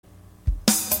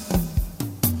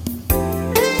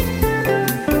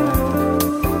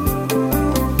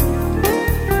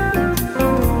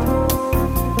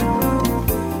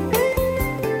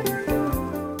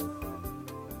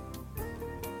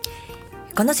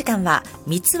この時間は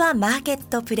三つ輪マーケッ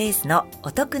トプレイスのお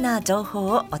得な情報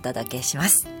をお届けしま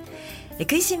す。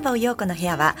食いしん坊陽子の部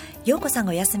屋は、陽子さん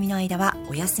がお休みの間は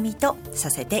お休みと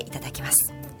させていただきま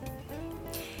す。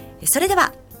それで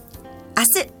は明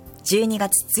日12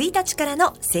月1日から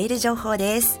のセール情報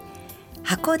です。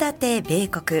函館米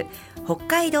穀北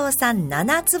海道産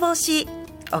7つ星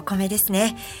お米です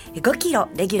ね。5キロ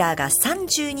レギュラーが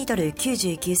32ドル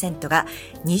99セントが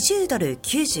20ドル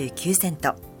99セン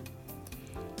ト。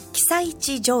記載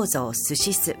地醸造寿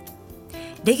司酢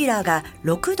レギュラーが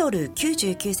6ドル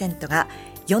99セントが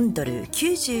4ドル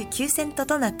99セント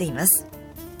となっています。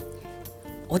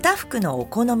おたふくのお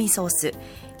好みソース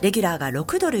レギュラーが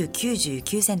6ドル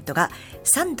99セントが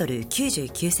3ドル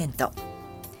99セント。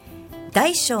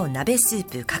大小鍋スー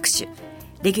プ各種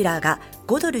レギュラーが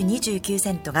5ドル29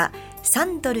セントが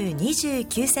3ドル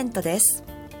29セントです。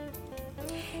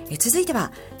続いて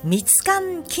は蜜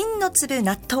柑金の粒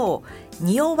納豆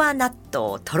仁和納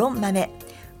豆とろ豆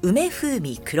梅風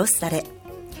味クロスダレ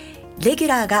レギュ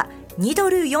ラーが2ド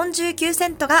ル49セ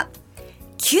ントが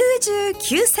99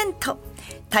セント。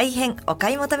大変お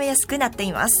買い求めやすくなって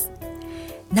います。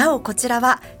なおこちら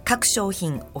は各商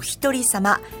品お一人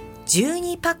様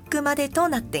12パックまでと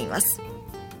なっています。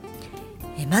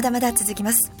まだまだ続き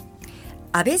ます。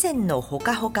アベゼンのほ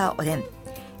かほかおでん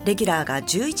レギュラーが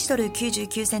11ドル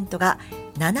99セントが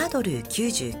7ドル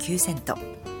99セント。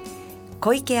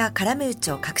小池屋カラムー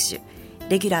チョ各種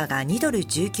レギュラーが2ドル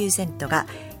19セントが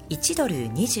1ドル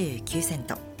29セン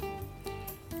ト。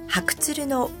白鶴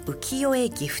の浮世絵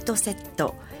ギフトセッ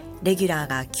トレギュラー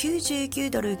が99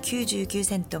ドル99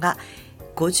セントが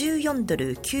54ド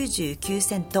ル99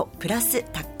セントプラス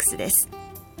タックスです。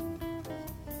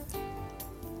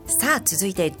さあ続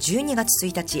いて12月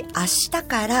1日明日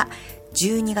から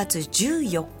12月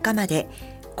14日まで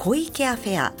小池屋フ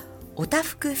ェアおた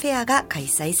ふくフェアが開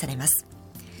催されます。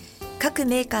各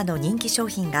メーカーの人気商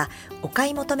品がお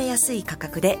買い求めやすい価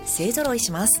格で勢ぞろい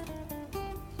します。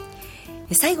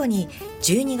最後に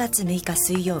12月6日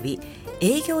水曜日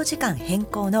営業時間変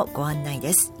更のご案内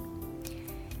です。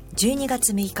12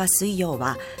月6日水曜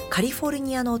はカリフォル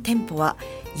ニアの店舗は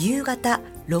夕方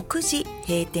6時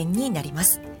閉店になりま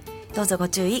す。どうぞご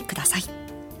注意ください。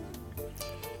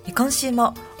今週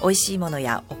も美味しいもの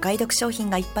やお買い得商品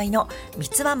がいっぱいの三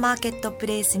つ輪マーケットプ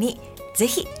レイスにぜ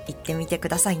ひ行ってみてく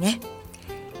ださいね。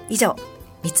以上、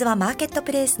三つ輪マーケット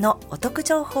プレイスのお得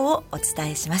情報をお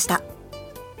伝えしました。